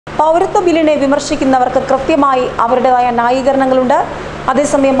പൗരത്വ ബില്ലിനെ വിമർശിക്കുന്നവർക്ക് കൃത്യമായി അവരുടേതായ ന്യായീകരണങ്ങളുണ്ട്.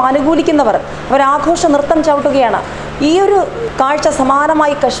 അതേസമയം അനുകൂലിക്കുന്നവർ അവരാഘോഷ നൃത്തം ചവിട്ടുകയാണ്. ഈ ഒരു കാഴ്ച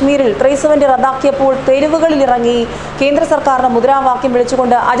സമാനമായി കശ്മീരിൽ 370 റദ്ദാക്കിയപ്പോൾ തെരുവുകളിൽ ഇറങ്ങി കേന്ദ്ര സർക്കാരിന് മുദ്രാവാക്യം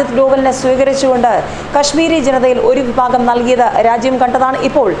വിളിച്ചുകൊണ്ട് അജിത് ഡോവലിനെ സ്വീകരിച്ചുകൊണ്ട് കശ്മീരി ജനതയിൽ ഒരു വിഭാഗം നൽകിയത് രാജ്യം കണ്ടതാണ്.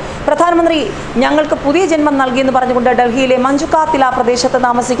 ഇപ്പോൾ പ്രധാനമന്ത്രി ഞങ്ങൾക്ക് പുതിയ ജന്മം നൽകിയെന്ന് പറഞ്ഞുകൊണ്ട് ഡൽഹിയിലെ മഞ്ജുകാത്തില പ്രദേശത്ത്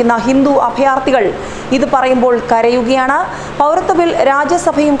താമസിക്കുന്ന ഹിന്ദു അഭയാർത്ഥികൾ ഇത് പറയുമ്പോൾ കരയുകയാണ്. പൗരത്വ ബിൽ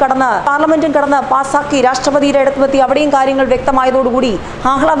രാജ്യസഭയും കടന്ന് പാർലമെന്റും കടന്ന് പാസാക്കി രാഷ്ട്രപതിയുടെ അടുത്തെത്തി അവിടെയും കാര്യങ്ങൾ വ്യക്തമായതോടുകൂടി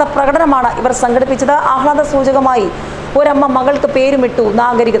ആഹ്ലാദ പ്രകടനമാണ് ഇവർ സംഘടിപ്പിച്ചത്. ആഹ്ലാദ സൂചകമായി ഒരമ്മ മകൾക്ക് പേരുമിട്ടു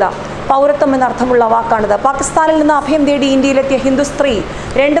നാഗരികത. പൗരത്വം എന്നർത്ഥമുള്ള വാക്കാണിത്. പാകിസ്ഥാനിൽ നിന്ന് അഭയം തേടി ഇന്ത്യയിലെത്തിയ ഹിന്ദു സ്ത്രീ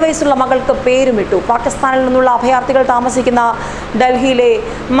 2 വയസ്സുള്ള മകൾക്ക് പേരുമിട്ടു. പാകിസ്ഥാനിൽ നിന്നുള്ള അഭയാർത്ഥികൾ താമസിക്കുന്ന ഡൽഹിയിലെ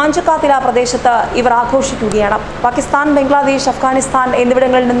മഞ്ജുകാത്തില പ്രദേശത്ത് ഇവർ ആഘോഷിക്കുകയാണ്. പാകിസ്ഥാൻ, ബംഗ്ലാദേശ്, അഫ്ഗാനിസ്ഥാൻ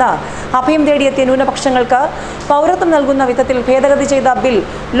എന്നിവിടങ്ങളിൽ നിന്ന് അഭയം തേടിയെത്തിയ ന്യൂനപക്ഷങ്ങൾക്ക് പൗരത്വം നൽകുന്ന വിധത്തിൽ ഭേദഗതി ചെയ്ത ബിൽ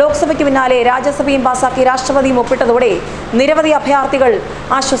ലോക്സഭയ്ക്ക് പിന്നാലെ രാജ്യസഭയും പാസാക്കി രാഷ്ട്രപതിയും ഒപ്പിട്ടതോടെ നിരവധി അഭയാർത്ഥികൾ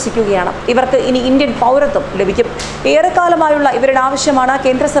ആശ്വസിക്കുകയാണ്. ഇവർക്ക് ഇനി ഇന്ത്യൻ പൗരത്വം ലഭിക്കും. ഏറെക്കാലമായുള്ള ഇവരുടെ ആവശ്യമാണ്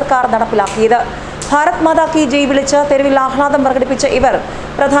കേന്ദ്ര സർക്കാർ നടപ്പിലാക്കിയത്. ഭാരത് മാതാ കി ജയ് വിളിച്ച് തെരുവിൽ ആഹ്ലാദം പ്രകടിപ്പിച്ച ഇവർ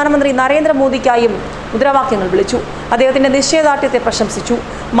പ്രധാനമന്ത്രി നരേന്ദ്രമോദിക്കായും മുദ്രാവാക്യങ്ങൾ വിളിച്ചു. അദ്ദേഹത്തിന്റെ നിശ്ചയദാർഢ്യത്തെ പ്രശംസിച്ചു.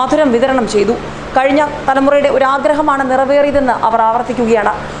 മധുരം വിതരണം ചെയ്തു. കഴിഞ്ഞ തലമുറയുടെ ഒരു ആഗ്രഹമാണ് നിറവേറിയതെന്ന് അവർ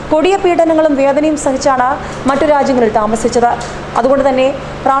ആവർത്തിക്കുകയാണ്. കൊടിയ പീഡനങ്ങളും വേദനയും സഹിച്ചാണ് മറ്റു രാജ്യങ്ങളിൽ താമസിച്ചത്. അതുകൊണ്ട് തന്നെ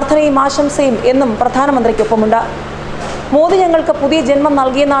പ്രാർത്ഥനയും ആശംസയും എന്നും പ്രധാനമന്ത്രിക്കൊപ്പമുണ്ട്. മോദി ഞങ്ങൾക്ക് പുതിയ ജന്മം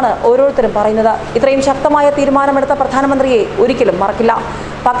നൽകിയെന്നാണ് ഓരോരുത്തരും പറയുന്നത്. ഇത്രയും ശക്തമായ തീരുമാനമെടുത്ത പ്രധാനമന്ത്രിയെ ഒരിക്കലും മറക്കില്ല.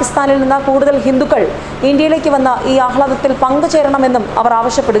 പാകിസ്ഥാനിൽ നിന്ന് കൂടുതൽ ഹിന്ദുക്കൾ ഇന്ത്യയിലേക്ക് വന്ന ഈ ആഹ്ലാദത്തിൽ പങ്കുചേരണമെന്നും അവർ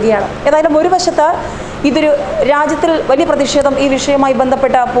ആവശ്യപ്പെടുകയാണ്. ഏതായാലും ഒരു വശത്ത് ഇതൊരു രാജ്യത്തിൽ വലിയ പ്രതിഷേധം ഈ വിഷയവുമായി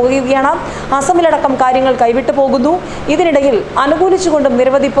ബന്ധപ്പെട്ട് പോകുകയാണ്. അസമിലടക്കം കാര്യങ്ങൾ കൈവിട്ടു പോകുന്നു. ഇതിനിടയിൽ അനുകൂലിച്ചുകൊണ്ടും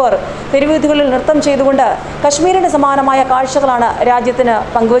നിരവധി പേർ തെരുവീഥികളിൽ നൃത്തം ചെയ്തുകൊണ്ട് കശ്മീരിന് സമാനമായ കാഴ്ചകളാണ് രാജ്യത്തിന്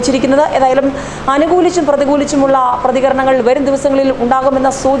പങ്കുവച്ചിരിക്കുന്നത്. ഏതായാലും അനുകൂലിച്ചും പ്രതികൂലിച്ചുമുള്ള പ്രതികരണങ്ങൾ വരും ദിവസങ്ങളിൽ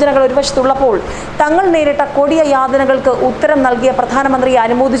ഉണ്ടാകുമെന്ന സൂചനകൾ ഒരു വശത്തുള്ളപ്പോൾ തങ്ങൾ നേരിട്ട കൊടിയ യാതനകൾക്ക് ഉത്തരം നൽകിയ പ്രധാനമന്ത്രിയെ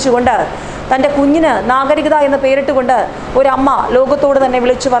അനുമോദിച്ചുകൊണ്ട് തൻ്റെ കുഞ്ഞിന് നാഗരികത എന്ന് പേരിട്ടുകൊണ്ട് ഒരമ്മ ലോകത്തോട് തന്നെ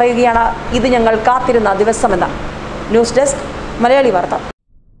വിളിച്ചു പറയുകയാണ്, ഇത് ഞങ്ങൾ കാത്തിരുന്ന ദിവസമെന്ന്. ന്യൂസ് ഡെസ്ക്, മലയാളി വാർത്ത.